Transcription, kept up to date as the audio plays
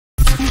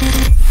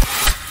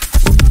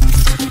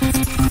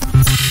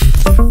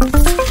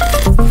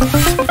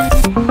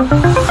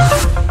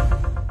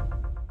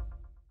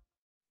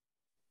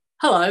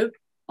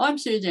I'm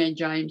Suzanne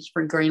James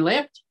from Green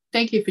Left.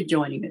 Thank you for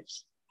joining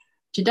us.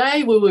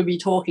 Today we will be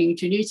talking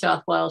to New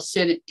South Wales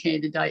Senate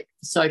candidate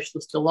for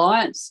Socialist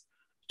Alliance,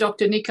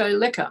 Dr. Niko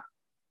Leka.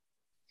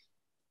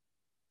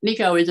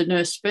 Niko is a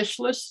nurse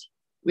specialist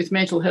with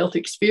mental health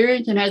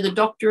experience and has a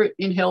doctorate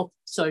in health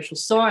social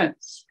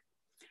science.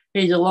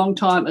 He's a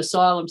long-time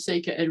asylum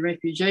seeker and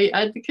refugee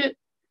advocate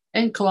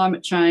and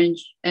climate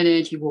change and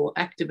anti-war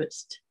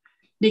activist.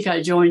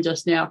 Niko joins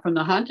us now from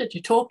the Hunter to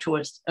talk to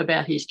us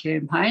about his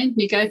campaign.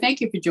 Niko,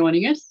 thank you for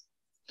joining us.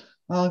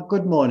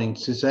 Good morning,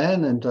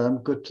 Suzanne, and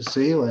good to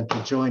see you and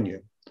to join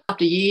you.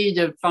 After years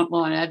of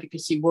frontline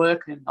advocacy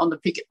work and on the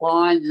picket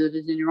lines as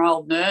an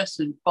enrolled nurse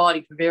and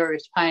fighting for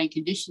various pay and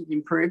conditions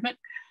improvement,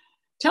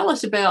 tell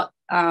us about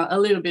a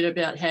little bit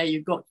about how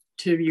you got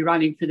to be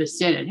running for the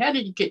Senate. How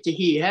did you get to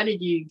here? How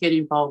did you get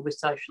involved with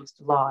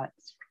Socialist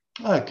Alliance?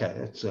 Okay,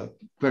 it's a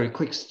very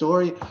quick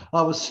story.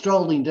 I was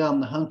strolling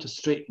down the Hunter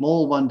Street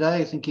Mall one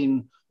day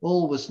thinking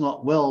all was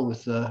not well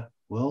with the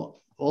world.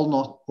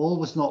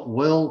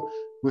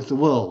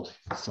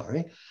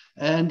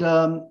 And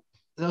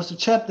there was a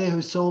chap there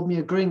who sold me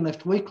a Green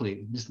Left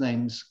Weekly. His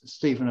name's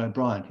Stephen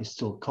O'Brien. He's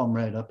still a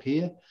comrade up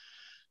here.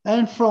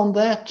 And from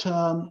that,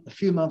 a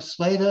few months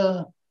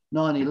later,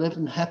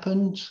 9/11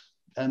 happened,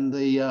 and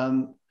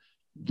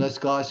those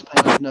guys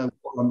painted no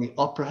war on the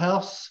Opera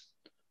House.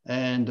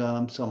 And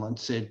someone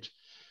said,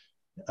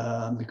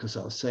 because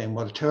I was saying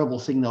what a terrible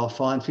thing, they'll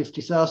fine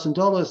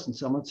 $50,000. And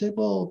someone said,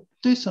 well,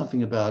 do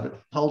something about it,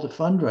 hold a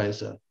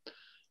fundraiser.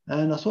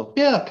 And I thought,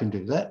 yeah, I can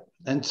do that.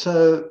 And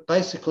so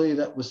basically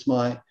that was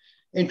my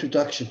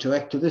introduction to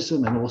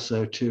activism and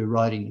also to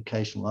writing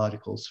occasional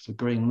articles for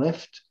Green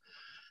Left.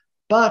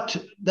 But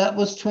that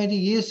was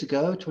 21 years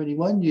ago,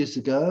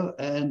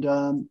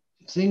 and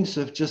things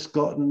have just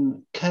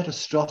gotten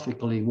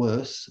catastrophically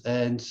worse.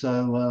 And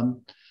so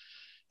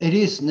it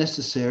is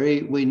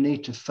necessary. We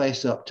need to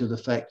face up to the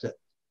fact that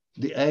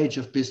the age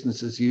of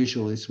business as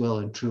usual is well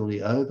and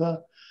truly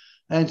over.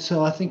 And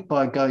so I think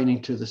by going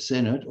into the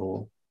Senate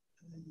or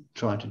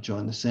trying to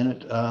join the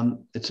Senate,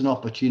 it's an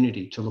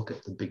opportunity to look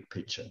at the big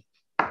picture.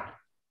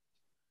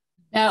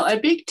 Now, a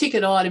big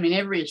ticket item in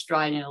every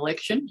Australian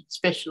election,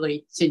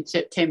 especially since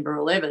September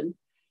 11,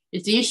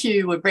 is the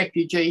issue of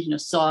refugees and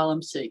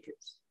asylum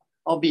seekers.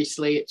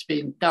 Obviously, it's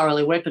been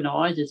thoroughly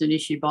weaponised as an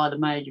issue by the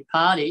major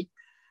party.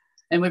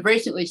 And we've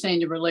recently seen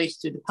the release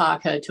to the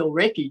Park Hotel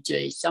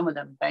refugees, some of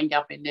them banged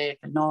up in there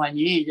for 9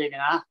 years, even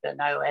after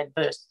no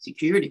adverse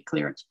security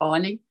clearance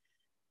finding.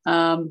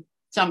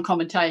 Some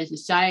commentators are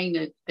saying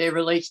that their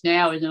release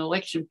now is an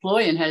election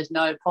ploy and has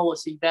no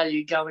policy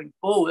value going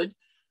forward.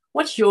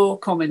 What's your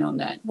comment on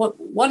that?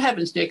 What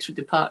happens next with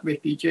the Park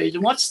refugees,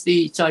 and what's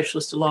the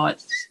Socialist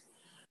Alliance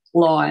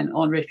line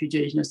on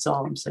refugees and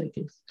asylum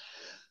seekers?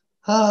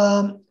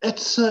 It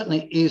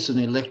certainly is an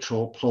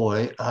electoral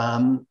ploy.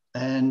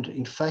 And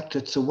in fact,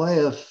 it's a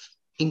way of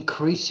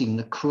increasing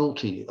the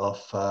cruelty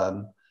of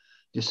the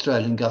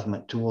Australian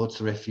government towards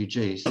the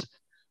refugees,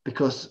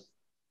 because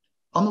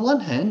on the one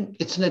hand,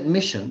 it's an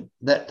admission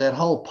that that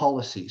whole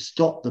policy,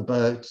 stop the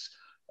boats,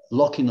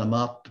 locking them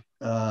up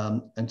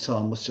and so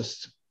on, was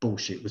just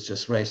bullshit, it was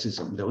just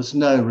racism. There was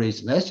no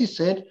reason. As you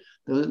said,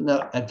 there was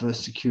no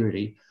adverse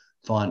security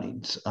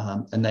findings,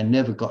 and they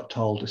never got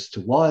told as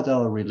to why they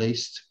were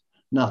released.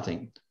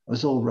 Nothing. It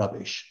was all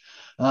rubbish.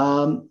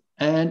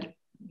 And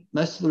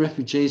most of the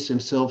refugees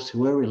themselves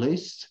who were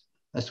released,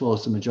 as well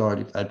as the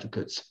majority of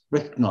advocates,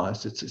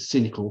 recognise it's a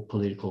cynical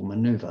political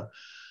manoeuvre.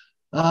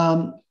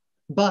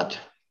 But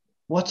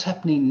what's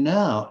happening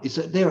now is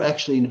that they're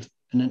actually in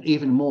an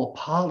even more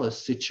parlous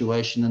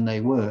situation than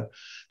they were,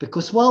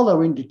 because while they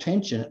were in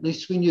detention, at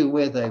least we knew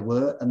where they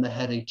were and they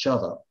had each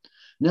other.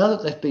 Now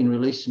that they've been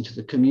released into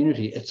the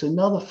community, it's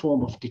another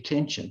form of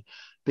detention,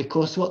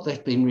 because what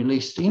they've been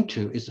released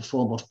into is a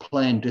form of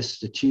planned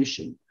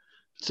destitution.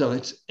 So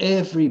it's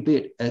every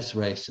bit as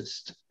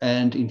racist.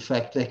 And in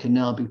fact, they can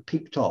now be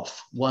picked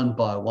off one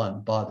by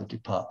one by the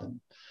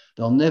department.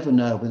 They'll never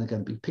know when they're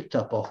going to be picked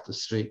up off the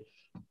street,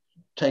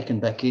 taken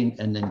back in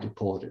and then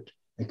deported.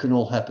 It can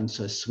all happen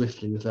so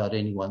swiftly without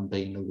anyone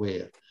being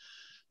aware.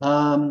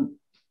 And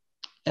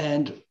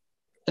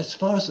as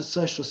far as the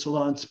Socialist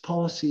Alliance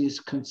policy is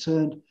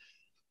concerned,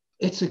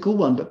 it's a good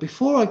one. But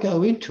before I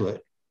go into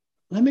it,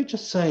 let me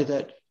just say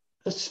that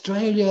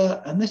Australia,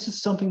 and this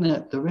is something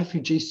that the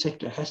refugee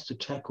sector has to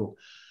tackle,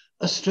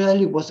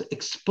 Australia was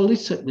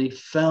explicitly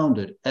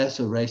founded as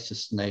a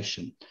racist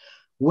nation.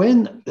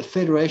 When the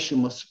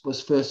Federation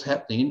was first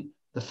happening,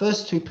 the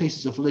first two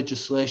pieces of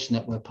legislation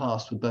that were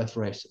passed were both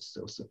racist.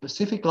 There was the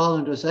Pacific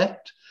Islanders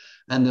Act,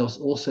 and there was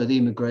also the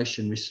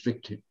Immigration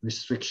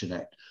Restriction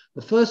Act.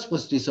 The first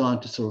was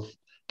designed to sort of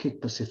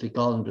kick Pacific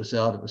Islanders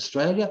out of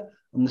Australia,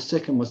 and the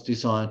second was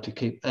designed to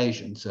keep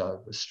Asians out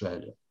of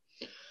Australia.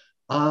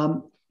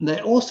 They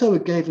also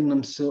gave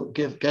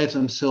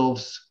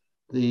themselves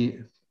the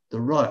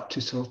right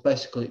to sort of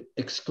basically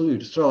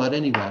throw out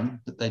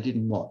anyone that they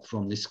didn't want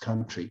from this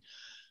country.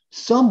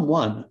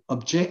 Someone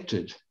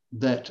objected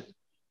that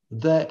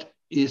that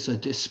is a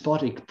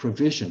despotic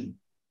provision,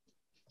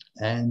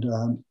 and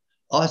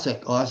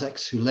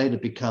Isaacs, who later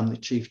became the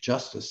Chief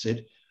Justice,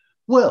 said,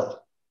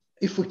 well,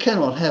 if we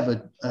cannot have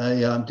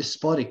a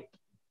despotic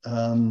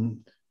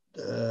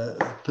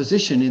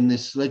position in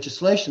this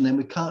legislation, then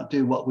we can't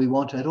do what we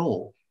want at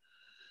all.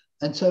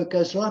 And so it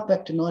goes right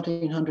back to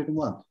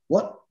 1901.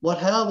 What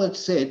Howard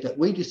said, that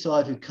we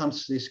decide who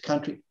comes to this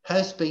country,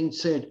 has been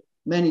said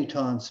many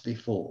times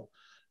before.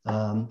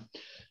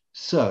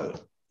 So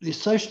the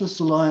Socialist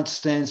Alliance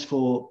stands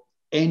for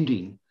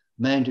ending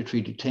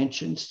mandatory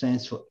detention,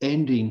 stands for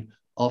ending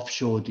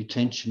offshore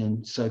detention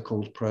and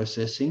so-called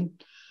processing,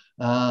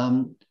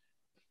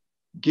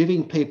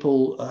 giving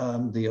people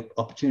the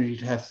opportunity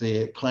to have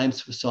their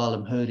claims for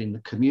asylum heard in the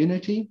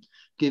community,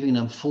 giving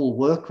them full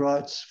work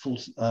rights, full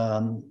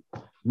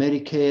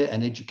Medicare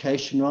and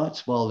education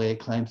rights while their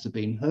claims are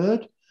being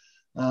heard,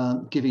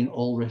 giving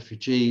all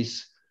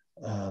refugees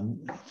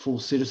full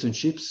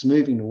citizenships,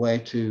 moving away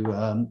to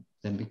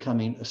them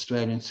becoming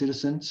Australian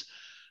citizens,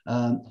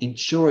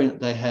 ensuring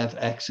that they have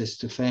access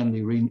to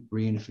family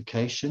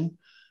reunification.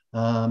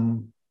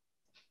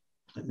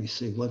 Let me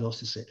see, what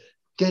else is there?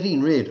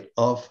 Getting rid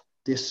of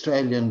the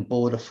Australian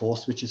Border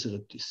Force, which is a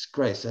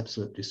disgrace,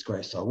 absolute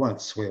disgrace. I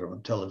won't swear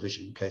on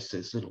television in case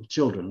there's little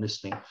children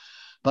listening,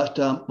 but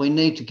we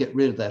need to get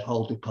rid of that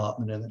whole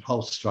department and that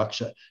whole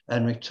structure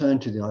and return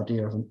to the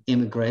idea of an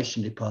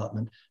immigration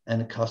department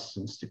and a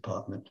customs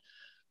department.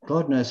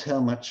 God knows how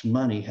much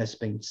money has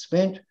been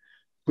spent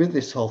with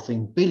this whole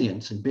thing,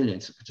 billions and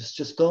billions, which has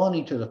just gone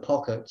into the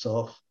pockets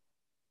of,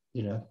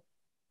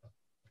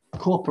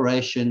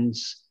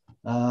 corporations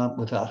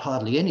without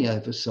hardly any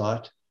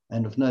oversight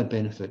and of no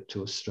benefit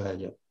to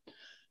Australia.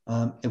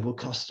 It will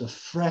cost a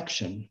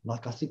fraction,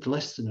 like I think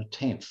less than a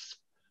tenth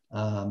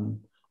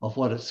of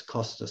what it's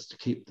cost us to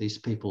keep these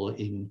people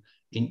in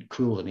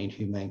cruel and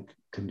inhumane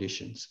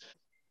conditions.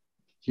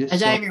 Yes,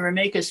 as Amy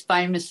Remekas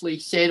famously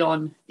said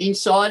on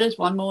Insiders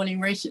one morning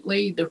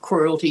recently, the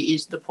cruelty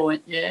is the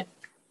point, yeah?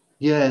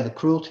 Yeah, the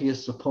cruelty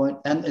is the point.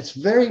 And it's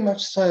very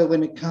much so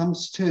when it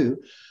comes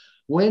to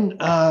when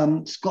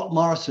Scott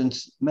Morrison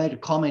made a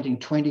comment in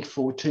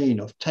 2014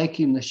 of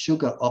taking the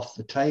sugar off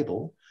the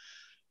table.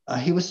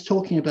 He was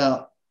talking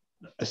about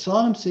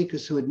asylum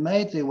seekers who had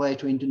made their way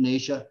to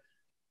Indonesia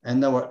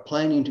and they were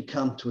planning to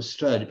come to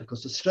Australia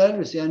because Australia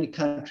is the only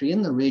country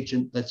in the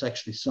region that's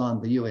actually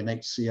signed the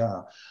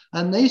UNHCR.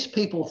 And these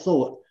people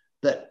thought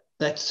that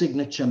that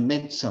signature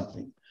meant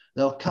something.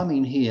 They were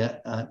coming here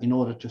in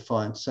order to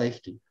find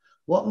safety.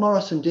 What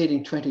Morrison did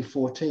in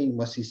 2014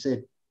 was he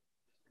said,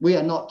 we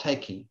are not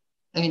taking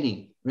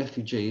any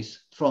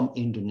refugees from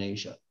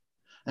Indonesia.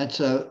 And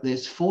so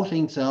there's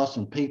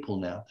 14,000 people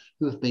now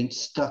who have been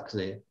stuck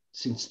there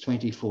since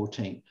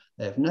 2014.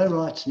 They have no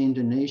rights in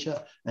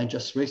Indonesia, and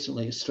just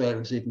recently Australia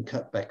has even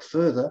cut back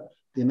further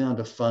the amount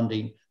of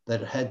funding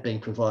that it had been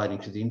providing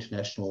to the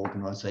International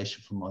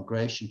Organization for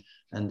Migration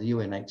and the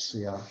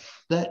UNHCR.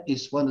 That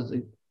is one of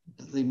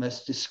the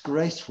most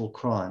disgraceful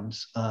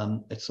crimes.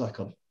 It's like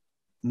a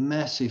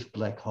massive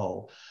black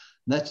hole.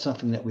 That's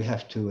something that we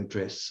have to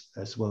address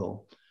as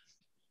well.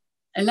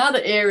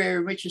 Another area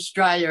in which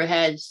Australia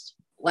has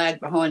lagged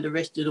behind the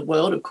rest of the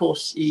world, of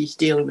course, is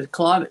dealing with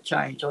climate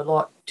change. I'd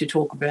like to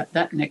talk about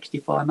that next,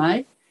 if I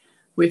may.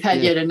 We've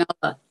had yet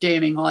another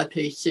damning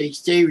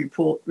IPCC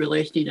report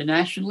released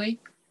internationally.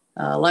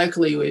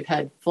 Locally, we've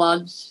had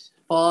floods,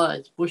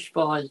 fires,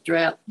 bushfires,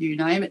 drought, you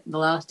name it, in the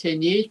last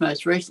 10 years,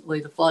 most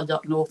recently the floods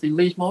up north in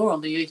Lismore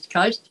on the east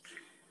coast.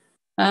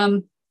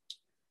 Can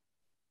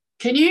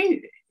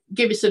you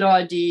give us an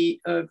idea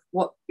of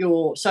what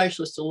your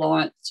Socialist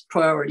Alliance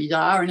priorities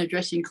are in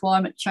addressing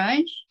climate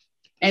change?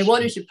 And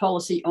what is your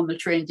policy on the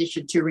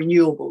transition to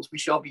renewables,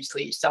 which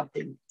obviously is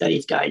something that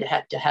is going to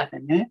have to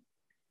happen, yeah?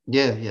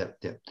 Yeah.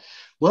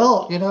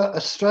 Well,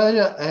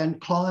 Australia and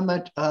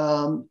climate,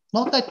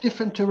 not that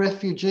different to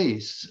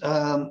refugees.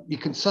 You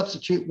can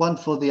substitute one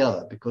for the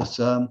other because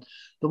the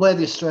way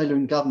the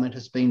Australian government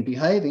has been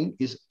behaving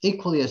is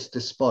equally as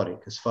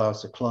despotic as far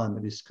as the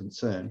climate is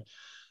concerned.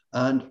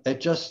 And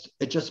it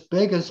just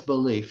beggars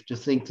belief to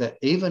think that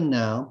even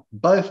now,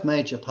 both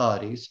major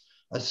parties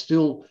are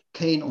still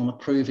keen on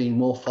approving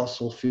more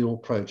fossil fuel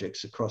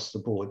projects across the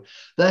board.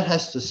 That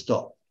has to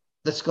stop.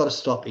 That's got to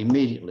stop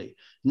immediately.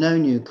 No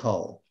new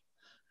coal.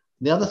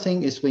 The other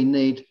thing is we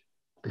need,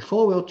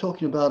 before we were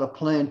talking about a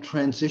planned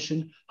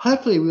transition,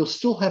 hopefully we'll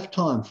still have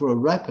time for a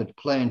rapid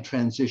planned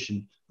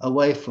transition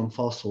away from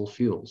fossil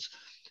fuels.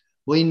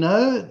 We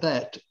know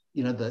that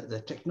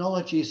the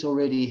technology is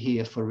already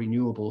here for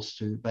renewables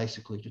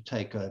to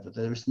take over.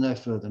 There is no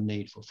further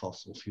need for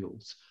fossil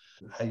fuels.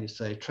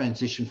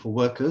 Transition for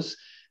workers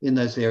in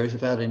those areas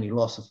without any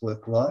loss of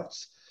work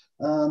rights.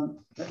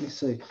 Let me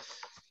see.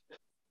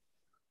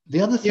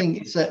 The other thing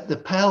is that the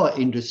power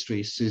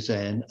industries,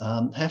 Suzanne,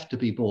 have to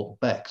be brought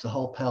back. The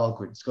whole power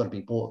grid's got to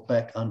be brought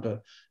back under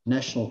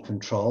national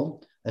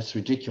control. That's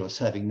ridiculous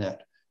having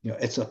that.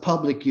 It's a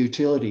public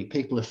utility.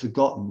 People have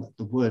forgotten what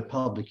the word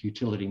public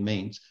utility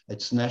means.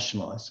 It's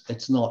nationalised.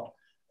 It's not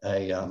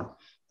a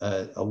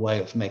way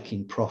of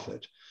making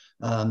profit.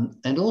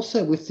 And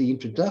also with the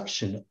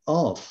introduction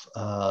of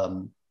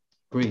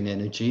green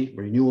energy,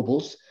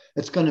 renewables,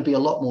 it's going to be a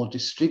lot more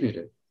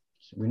distributed.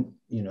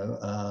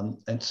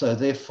 And so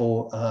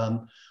therefore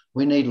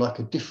we need like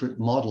a different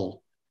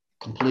model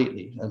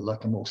completely,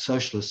 like a more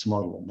socialist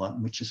model,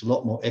 one which is a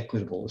lot more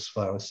equitable as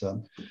far as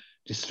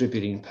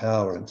distributing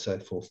power and so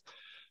forth.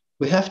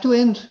 We have to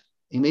end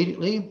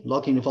immediately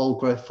logging of old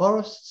growth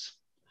forests,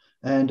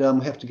 and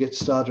we have to get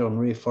started on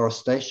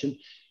reforestation.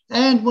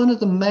 And one of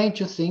the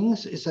major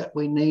things is that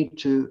we need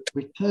to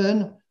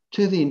return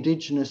to the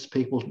Indigenous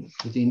people,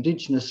 to the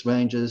Indigenous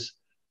rangers,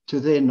 to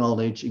their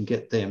knowledge, and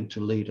get them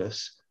to lead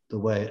us the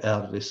way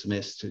out of this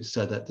mess,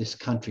 so that this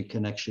country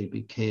can actually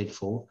be cared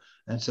for,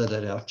 and so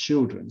that our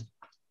children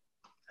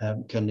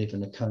can live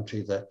in a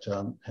country that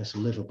has a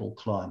livable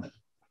climate.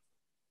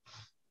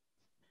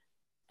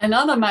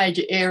 Another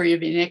major area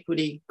of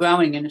inequity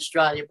growing in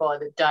Australia by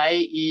the day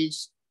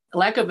is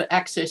lack of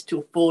access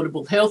to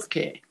affordable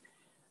healthcare.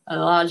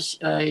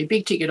 A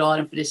big ticket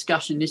item for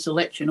discussion this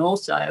election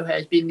also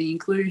has been the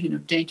inclusion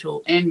of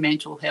dental and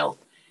mental health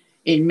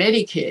in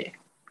Medicare.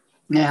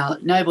 Now,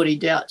 nobody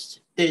doubts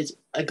there's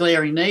a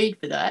glaring need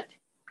for that.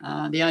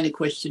 The only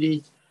question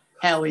is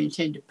how we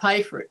intend to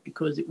pay for it,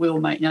 because it will,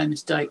 make no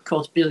mistake,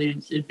 cost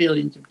billions and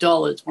billions of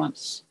dollars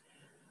once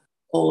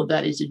all of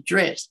that is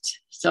addressed.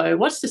 So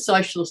what's the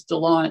Socialist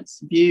Alliance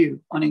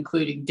view on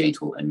including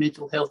dental and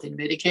mental health in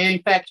Medicare?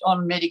 In fact,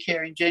 on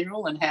Medicare in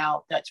general, and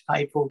how that's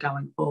paid for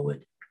going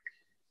forward?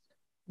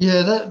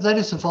 Yeah, that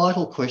is a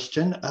vital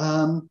question.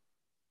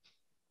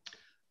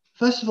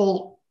 First of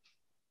all,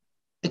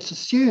 it's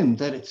assumed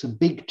that it's a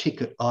big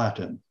ticket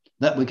item,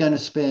 that we're going to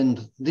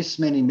spend this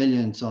many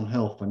millions on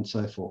health and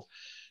so forth.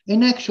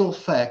 In actual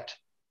fact,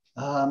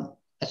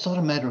 it's not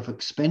a matter of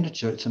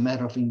expenditure, it's a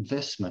matter of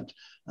investment.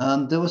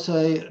 There was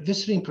a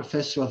visiting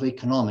professor of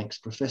economics,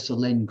 Professor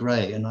Len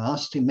Gray, and I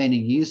asked him many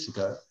years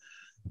ago,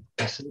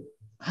 I said,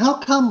 how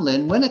come,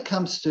 Len, when it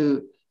comes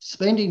to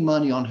spending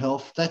money on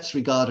health, that's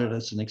regarded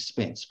as an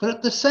expense, but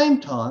at the same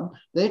time,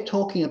 they're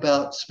talking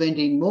about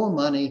spending more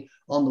money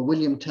on the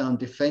Williamtown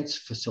Defence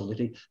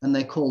Facility, and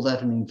they call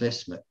that an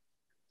investment.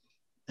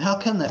 How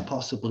can that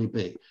possibly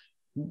be?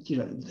 You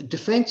know, the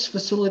defence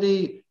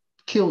facility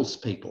kills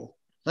people.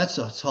 That's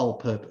its whole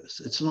purpose.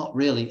 It's not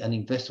really an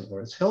investment,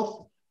 whereas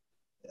health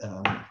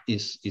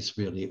is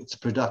really, it's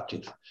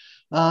productive.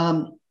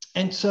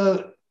 And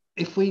so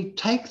if we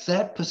take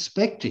that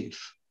perspective,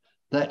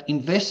 that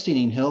investing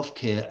in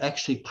healthcare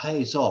actually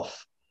pays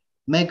off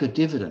mega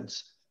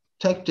dividends.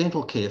 Take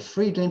dental care,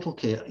 free dental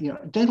care. You know,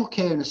 dental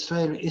care in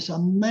Australia is a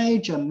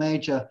major,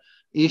 major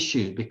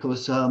issue,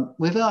 because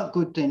without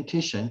good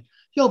dentition,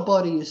 your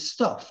body is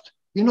stuffed.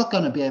 You're not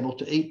going to be able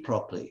to eat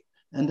properly,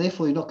 and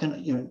therefore you're not going to,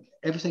 you know,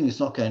 everything is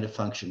not going to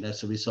function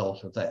as a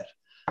result of that.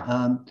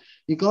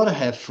 You've got to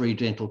have free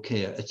dental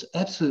care. It's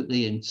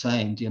absolutely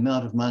insane the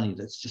amount of money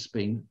that's just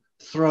being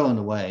thrown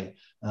away,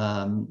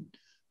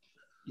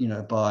 you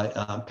know,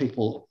 by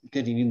people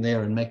getting in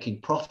there and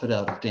making profit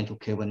out of dental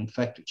care, when in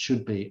fact it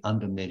should be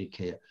under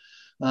Medicare.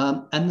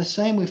 And the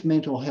same with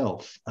mental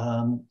health.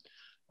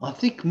 I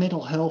think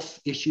mental health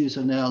issues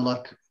are now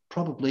like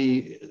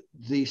probably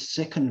the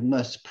second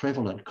most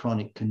prevalent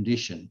chronic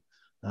condition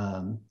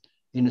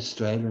in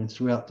Australia and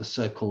throughout the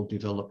so-called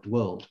developed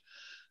world.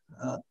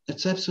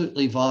 It's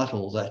absolutely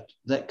vital that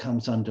that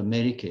comes under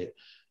Medicare.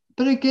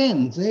 But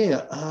again,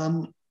 there,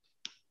 and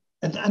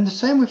the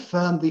same with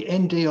the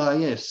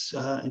NDIS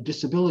and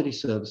disability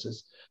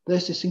services,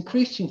 there's this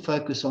increasing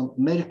focus on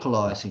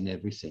medicalising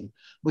everything,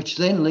 which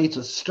then leads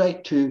us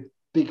straight to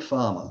big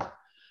pharma.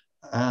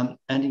 And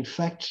in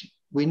fact,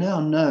 we now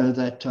know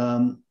that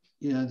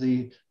you know,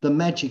 the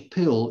magic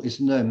pill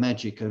is no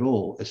magic at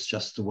all. It's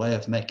just a way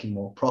of making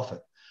more profit.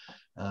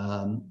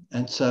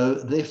 And so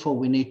therefore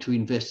we need to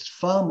invest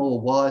far more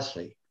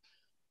wisely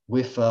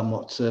with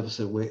what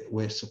services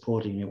we're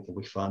supporting, what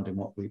we fund and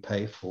what we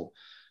pay for.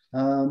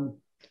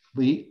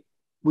 We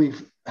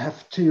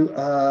have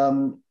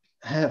to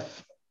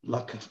have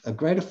like a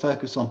greater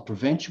focus on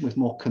prevention with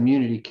more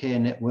community care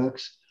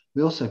networks.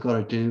 We also got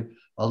to do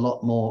a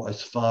lot more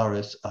as far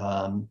as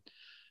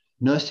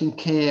nursing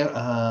care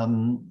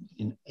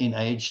in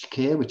aged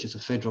care, which is a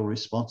federal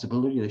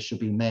responsibility. There should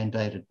be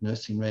mandated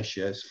nursing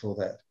ratios for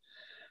that.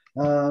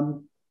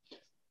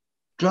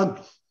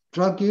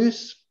 Drug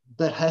use,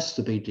 that has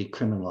to be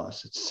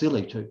decriminalised. It's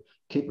silly to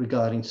keep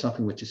regarding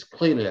something which is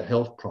clearly a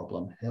health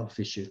problem, health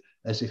issue,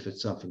 as if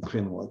it's something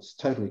criminal. It's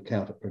totally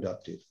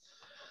counterproductive.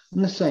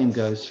 And the same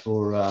goes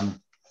for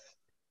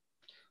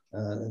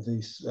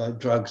these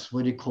drugs.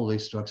 What do you call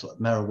these drugs, like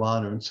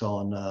marijuana and so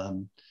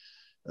on?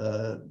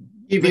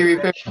 You'd be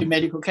referring to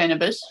medical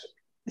cannabis?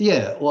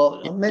 Yeah,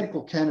 well,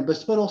 medical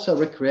cannabis, but also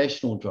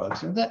recreational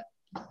drugs. And that,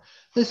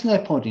 there's no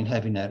point in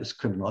having that as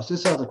criminalised.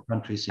 There's other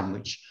countries in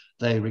which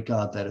they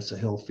regard that as a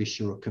health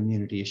issue or a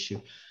community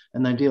issue,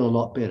 and they deal a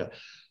lot better.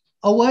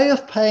 A way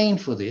of paying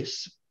for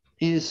this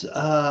is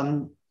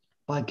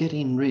by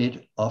getting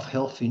rid of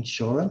health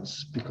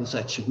insurance, because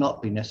that should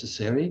not be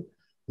necessary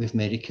with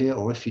Medicare,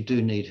 or if you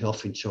do need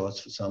health insurance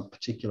for some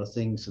particular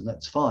things, then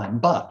that's fine.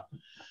 But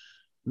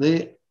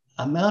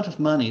amount of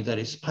money that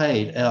is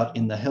paid out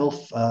in the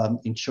health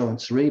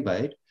insurance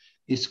rebate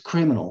is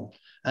criminal.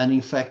 And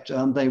in fact,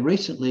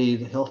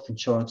 the health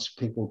insurance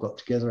people got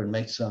together and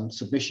made some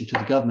submission to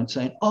the government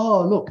saying,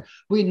 oh, look,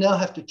 we now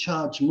have to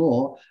charge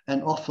more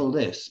and offer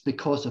less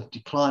because of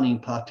declining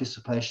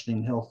participation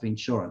in health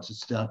insurance.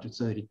 It's down to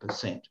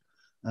 30%.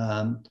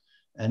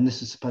 And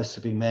this is supposed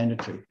to be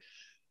mandatory.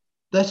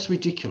 That's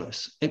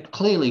ridiculous. It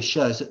clearly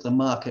shows that the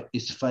market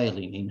is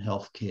failing in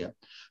healthcare.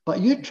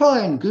 But you try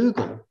and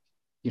Google,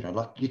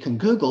 like you can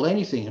Google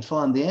anything and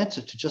find the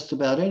answer to just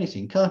about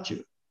anything, can't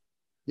you?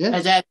 Yeah.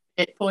 As Ed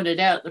pointed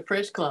out at the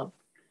press club.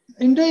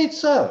 Indeed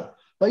so.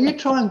 But you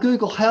try and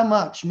Google how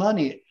much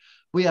money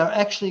we are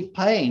actually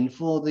paying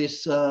for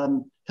this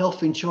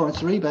health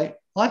insurance rebate.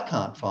 I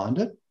can't find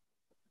it.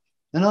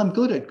 And I'm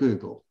good at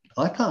Google.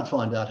 I can't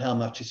find out how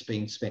much is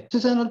being spent.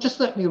 Suzanne, just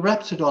let me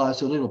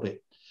rhapsodise a little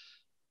bit.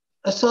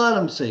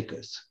 Asylum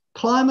seekers,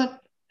 climate,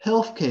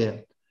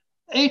 healthcare,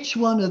 each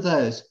one of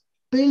those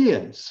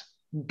billions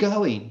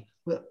going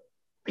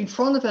in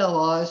front of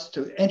our eyes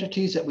to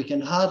entities that we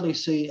can hardly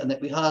see and that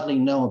we hardly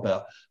know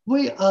about.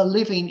 We are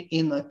living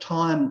in a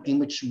time in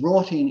which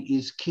rotting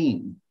is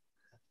king.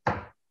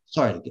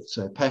 Sorry to get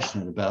so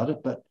passionate about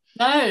it, but...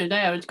 No,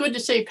 it's good to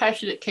see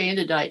passionate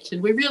candidates,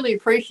 and we really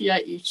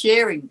appreciate you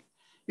sharing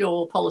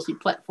your policy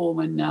platform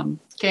and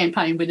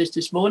campaign with us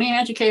this morning.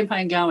 How's your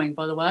campaign going,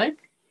 by the way?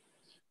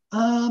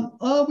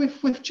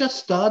 We've just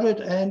started,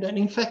 and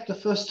in fact, the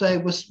first day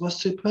was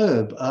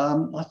superb.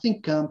 I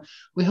think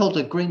we held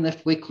a Green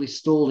Left Weekly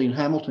stall in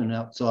Hamilton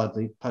outside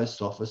the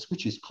post office,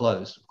 which is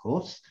closed, of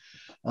course.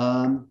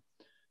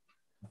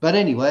 But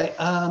anyway,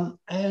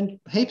 and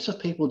heaps of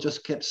people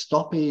just kept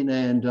stopping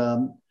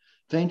and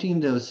venting.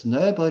 There was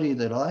nobody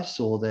that I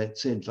saw that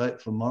said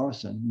vote for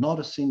Morrison, not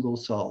a single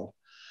soul.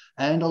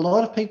 And a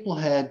lot of people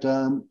had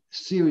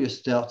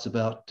serious doubts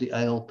about the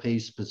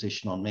ALP's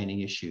position on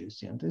many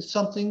issues. There's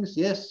some things,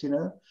 yes,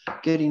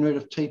 getting rid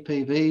of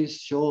TPVs,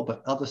 sure,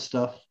 but other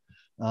stuff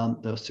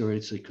they were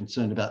seriously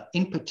concerned about,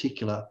 in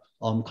particular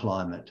on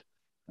climate.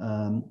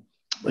 Well,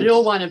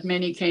 you're one of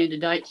many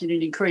candidates in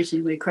an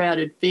increasingly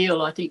crowded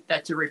field. I think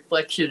that's a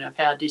reflection of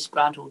how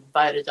disgruntled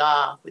voters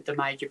are with the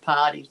major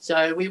parties.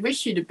 So we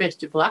wish you the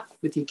best of luck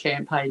with your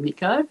campaign,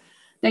 Niko.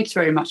 Thanks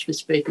very much for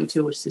speaking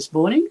to us this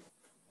morning.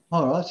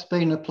 All right, it's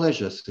been a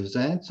pleasure,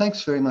 Suzanne.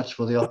 Thanks very much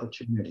for the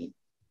opportunity.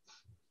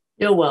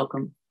 You're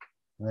welcome.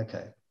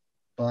 Okay,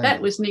 bye.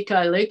 That was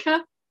Niko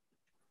Leka,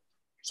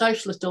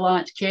 Socialist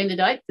Alliance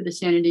candidate for the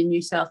Senate in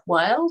New South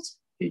Wales,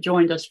 who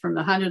joined us from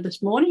the Hunter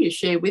this morning to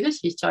share with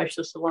us his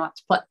Socialist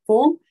Alliance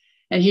platform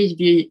and his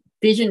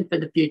vision for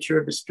the future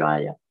of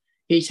Australia.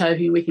 He's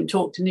hoping we can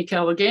talk to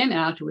Niko again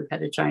after we've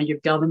had a change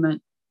of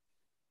government.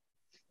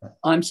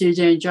 I'm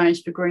Suzanne James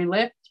for Green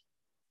Left.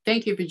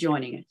 Thank you for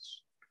joining us.